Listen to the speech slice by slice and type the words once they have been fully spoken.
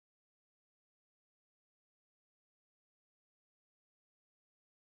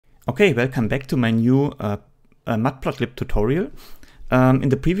Okay, welcome back to my new Matplotlib tutorial. In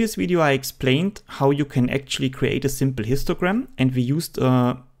the previous video I explained how you can actually create a simple histogram, and we used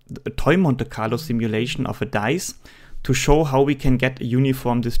a toy Monte Carlo simulation of a dice to show how we can get a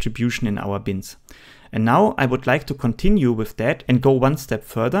uniform distribution in our bins. And now I would like to continue with that and go one step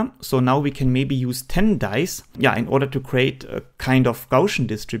further. So now we can maybe use 10 dice in order to create a kind of Gaussian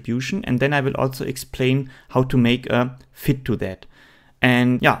distribution, and then I will also explain how to make a fit to that.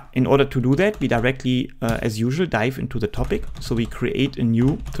 And in order to do that, we directly, as usual, dive into the topic. So we create a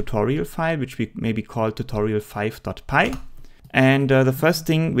new tutorial file, which we maybe call tutorial5.py. And the first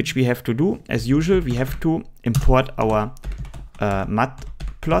thing which we have to do, as usual, we have to import our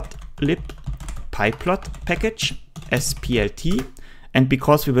Matplotlib pyplot package, splt. And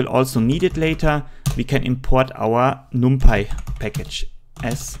because we will also need it later, we can import our numpy package,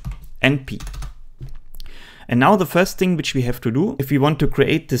 snp. And now the first thing which we have to do, if we want to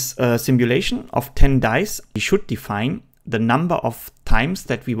create this simulation of 10 dice, we should define the number of times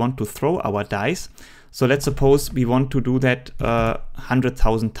that we want to throw our dice. So let's suppose we want to do that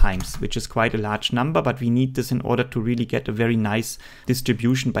 100,000 times, which is quite a large number, but we need this in order to really get a very nice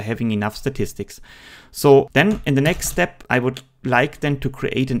distribution by having enough statistics. So then in the next step, I would like then to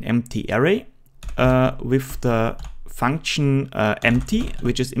create an empty array with the function empty,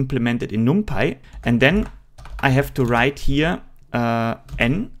 which is implemented in numpy. And then I have to write here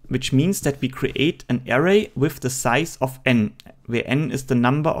n, which means that we create an array with the size of n, where n is the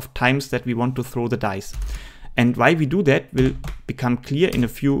number of times that we want to throw the dice. And why we do that will become clear in a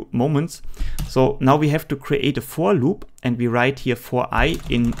few moments. So now we have to create a for loop, and we write here for I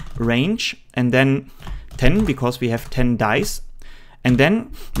in range, and then 10, because we have 10 dice. And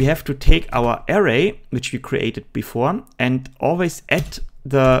then we have to take our array, which we created before, and always add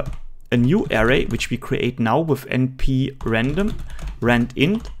a new array, which we create now with np random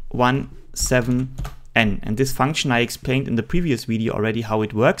randint 17n. And this function I explained in the previous video already how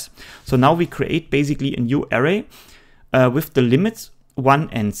it works. So now we create basically a new array with the limits 1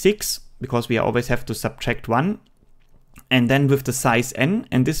 and 6, because we always have to subtract 1, and then with the size n,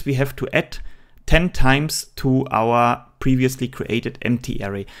 and this we have to add 10 times to our previously created empty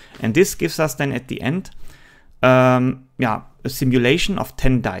array. And this gives us then at the end a simulation of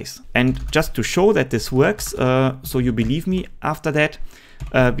 10 dice. And just to show that this works, so you believe me after that,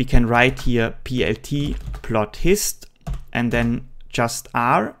 we can write here plt plot hist and then just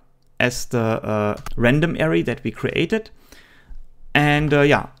r as the random array that we created, and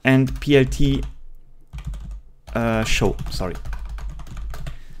and plt show, sorry.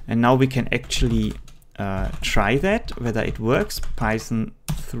 And now we can actually try that, whether it works. Python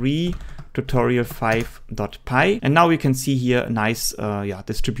 3 tutorial5.py, and now you can see here a nice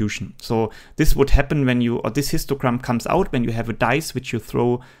distribution. So this would happen when this histogram comes out when you have a dice which you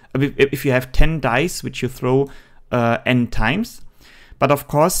throw, if you have 10 dice which you throw n times. But of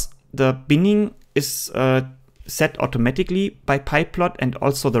course the binning is set automatically by pyplot, and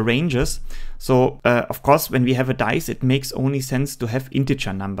also the ranges. So of course when we have a dice, it makes only sense to have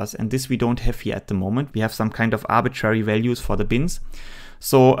integer numbers, and this we don't have here at the moment. We have some kind of arbitrary values for the bins.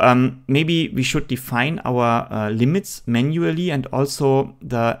 So maybe we should define our limits manually, and also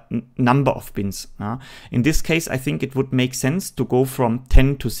the number of bins. In this case, I think it would make sense to go from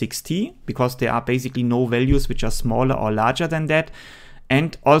 10 to 60, because there are basically no values which are smaller or larger than that.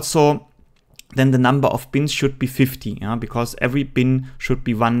 And also then the number of bins should be 50, because every bin should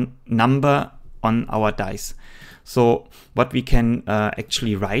be one number on our dice. So what we can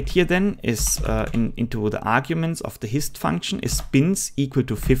actually write here then is into the arguments of the hist function is bins equal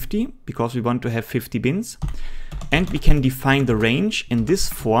to 50, because we want to have 50 bins. And we can define the range in this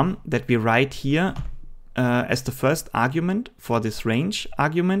form that we write here as the first argument for this range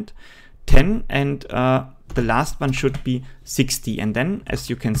argument 10, and the last one should be 60. And then, as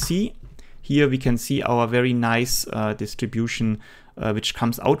you can see here, we can see our very nice distribution which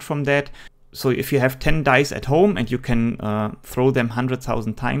comes out from that. So if you have 10 dice at home and you can throw them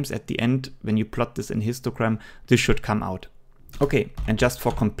 100,000 times, at the end, when you plot this in histogram, this should come out. Okay, and just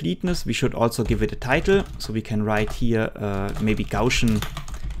for completeness, we should also give it a title. So we can write here maybe Gaussian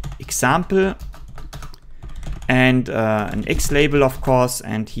example, and an X label, of course,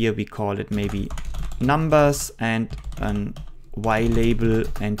 and here we call it maybe numbers, and an Y label,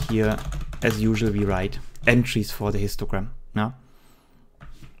 and here, as usual, we write entries for the histogram.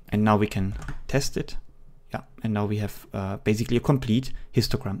 And now we can test it. And now we have basically a complete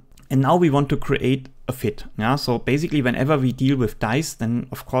histogram. And now we want to create a fit. So basically whenever we deal with dice, then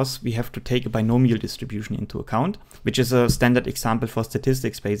of course we have to take a binomial distribution into account, which is a standard example for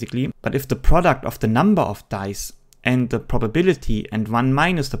statistics basically. But if the product of the number of dice and the probability and 1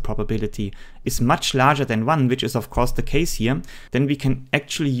 minus the probability is much larger than 1, which is of course the case here, then we can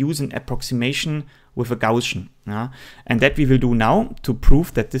actually use an approximation with a Gaussian. And that we will do now to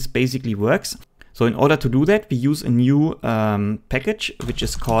prove that this basically works. So in order to do that, we use a new package which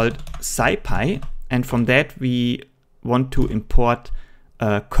is called SciPy, and from that we want to import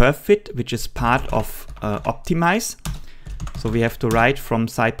curve fit, which is part of optimize. So we have to write from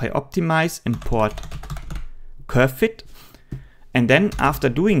SciPy optimize import curve fit, and then after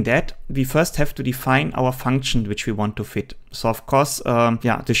doing that we first have to define our function which we want to fit. So of course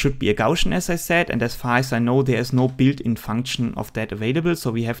this should be a Gaussian, as I said, and as far as I know there is no built-in function of that available, so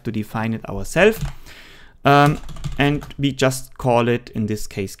we have to define it ourselves, and we just call it in this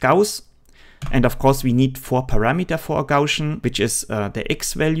case Gauss. And of course we need 4 parameters for a Gaussian, which is the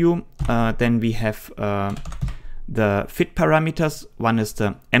x value, then we have the fit parameters. One is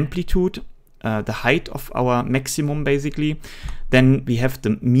the amplitude, the height of our maximum basically. Then we have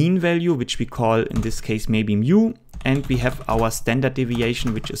the mean value, which we call in this case maybe mu, and we have our standard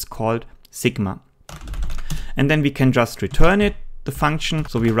deviation, which is called sigma. And then we can just return it, the function.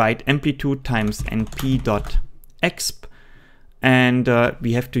 So we write amplitude times np.exp, and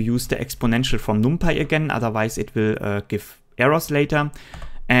we have to use the exponential from NumPy again, otherwise it will give errors later.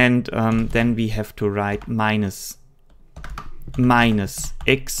 And then we have to write minus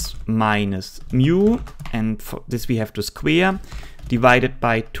x minus mu, and for this we have to square, divided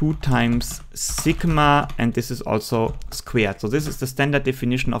by 2 times sigma, and this is also squared. So this is the standard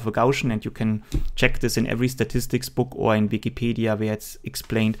definition of a Gaussian, and you can check this in every statistics book or in Wikipedia where it's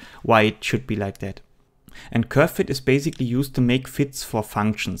explained why it should be like that. And curve fit is basically used to make fits for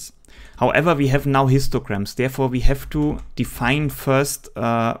functions. However, we have now histograms, therefore we have to define first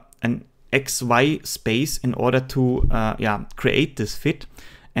an XY space in order to create this fit,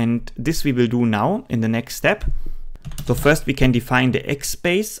 and this we will do now in the next step. So first we can define the X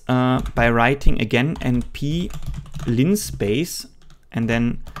space by writing again np linspace, and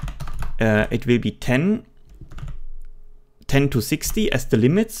then it will be 10 to 60 as the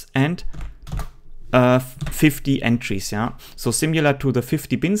limits, and 50 entries. So similar to the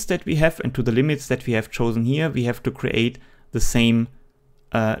 50 bins that we have and to the limits that we have chosen here, we have to create the same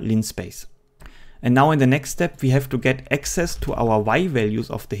linspace. And now in the next step we have to get access to our Y values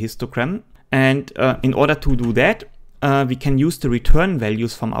of the histogram, and in order to do that we can use the return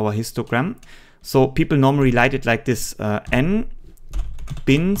values from our histogram. So people normally write it like this, n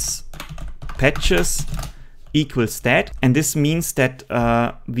bins patches equals that, and this means that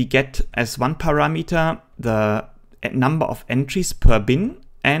we get as one parameter the number of entries per bin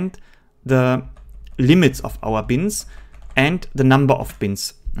and the limits of our bins and the number of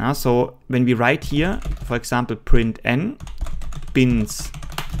bins. So when we write here, for example, print n bins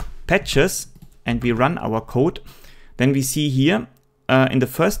patches, and we run our code, then we see here in the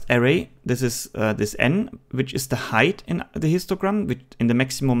first array, this is this n, which is the height in the histogram, which in the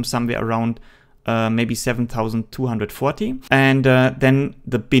maximum somewhere around maybe 7,240. And then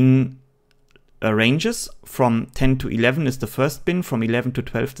the bin ranges from 10 to 11 is the first bin, from 11 to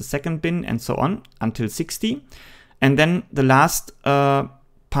 12 the second bin, and so on until 60. And then the last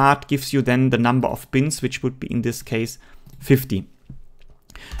part gives you then the number of bins, which would be in this case 50.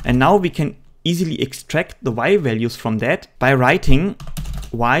 And now we can easily extract the Y values from that by writing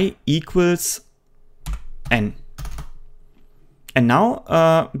Y equals n. And now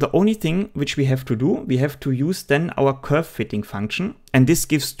the only thing which we have to do, we have to use then our curve fitting function, and this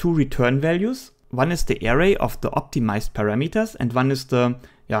gives 2 return values. One is the array of the optimized parameters, and one is the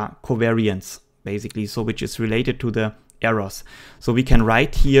covariance basically, so which is related to the errors. So we can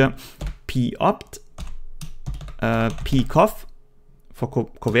write here popt pcov for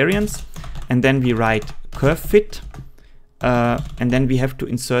covariance, and then we write curve fit, and then we have to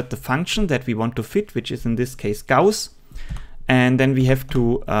insert the function that we want to fit, which is in this case Gauss. And then we have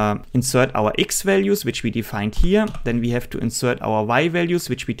to insert our X values, which we defined here. Then we have to insert our Y values,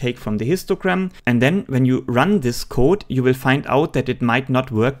 which we take from the histogram. And then when you run this code, you will find out that it might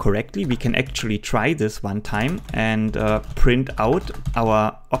not work correctly. We can actually try this one time and print out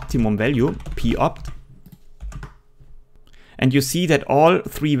our optimum value, popt. And you see that all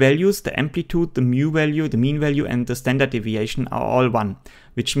 3 values, the amplitude, the mu value, the mean value, and the standard deviation are all 1,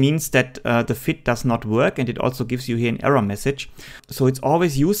 which means that the fit does not work, and it also gives you here an error message. So it's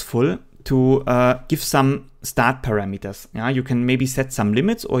always useful to give some start parameters. You can maybe set some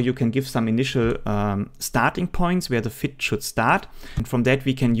limits, or you can give some initial starting points where the fit should start. And from that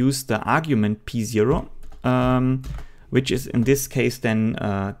we can use the argument p0, which is in this case then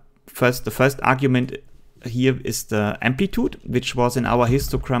the first argument here is the amplitude, which was in our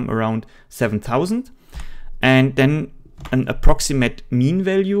histogram around 7,000. and then an approximate mean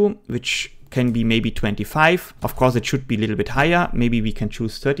value, which can be maybe 25. Of course, it should be a little bit higher. Maybe we can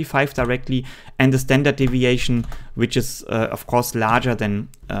choose 35 directly, and the standard deviation, which is of course larger than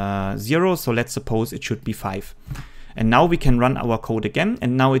 0. So let's suppose it should be 5. And now we can run our code again,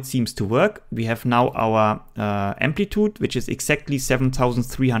 and now it seems to work. We have now our amplitude, which is exactly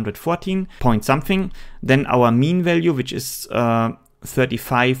 7,314 point something. Then our mean value, which is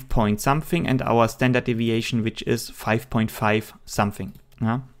 35 point something, and our standard deviation, which is 5.5 something.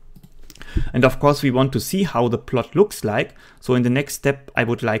 Yeah. And of course, we want to see how the plot looks like. So in the next step, I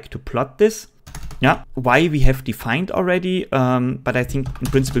would like to plot this. Yeah, y we have defined already, but I think in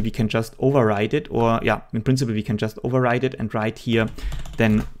principle we can just override it, or yeah, in principle we can just override it and write here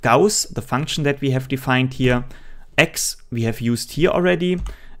then Gauss, the function that we have defined here. X we have used here already,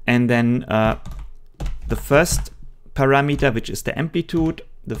 and then the first parameter, which is the amplitude,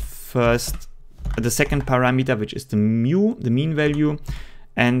 the second parameter, which is the mu, the mean value,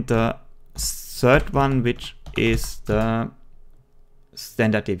 and the third one, which is the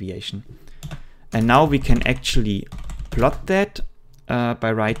standard deviation. And now we can actually plot that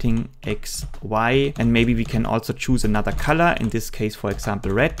by writing x, y, and maybe we can also choose another color, in this case, for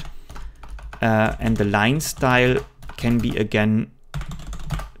example, red. And the line style can be again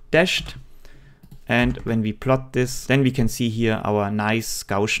dashed. And when we plot this, then we can see here our nice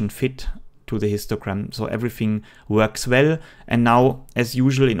Gaussian fit to the histogram. So everything works well. And now, as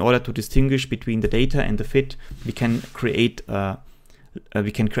usual, in order to distinguish between the data and the fit, we can create a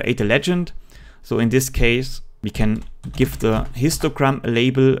legend. So in this case, we can give the histogram a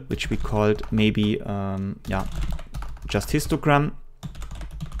label, which we called maybe, just histogram.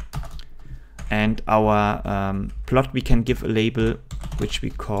 And our plot, we can give a label, which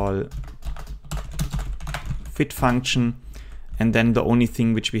we call fit function. And then the only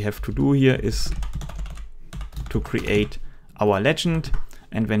thing which we have to do here is to create our legend.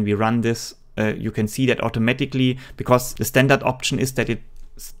 And when we run this, you can see that automatically, because the standard option is that it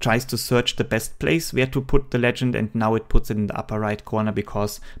tries to search the best place where to put the legend, and now it puts it in the upper right corner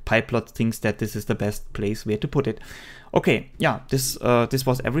because Pyplot thinks that this is the best place where to put it. Okay, yeah, this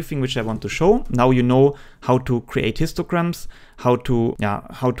was everything which I want to show. Now you know how to create histograms, how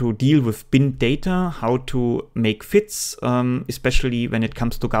to deal with bin data, how to make fits, especially when it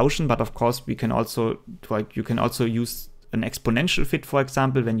comes to Gaussian. But of course, you can also use an exponential fit, for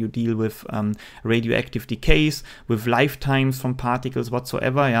example, when you deal with radioactive decays, with lifetimes from particles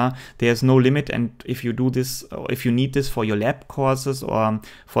whatsoever. Yeah, there's no limit, and if you do this, or if you need this for your lab courses or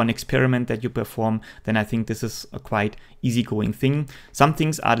for an experiment that you perform, then I think this is a quite easygoing thing. Some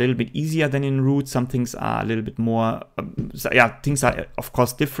things are a little bit easier than in root, some things are a little bit more, things are of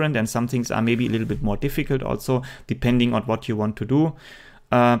course different, and some things are maybe a little bit more difficult also, depending on what you want to do.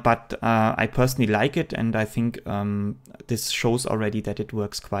 But I personally like it, and I think this shows already that it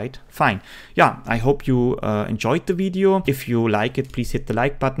works quite fine. Yeah, I hope you enjoyed the video. If you like it, please hit the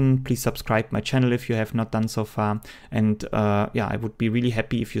like button. Please subscribe my channel if you have not done so far. And yeah, I would be really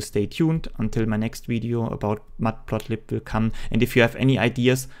happy if you stay tuned until my next video about Matplotlib will come. And if you have any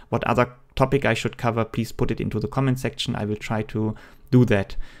ideas what other topic I should cover, please put it into the comment section. I will try to do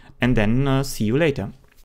that. And then see you later.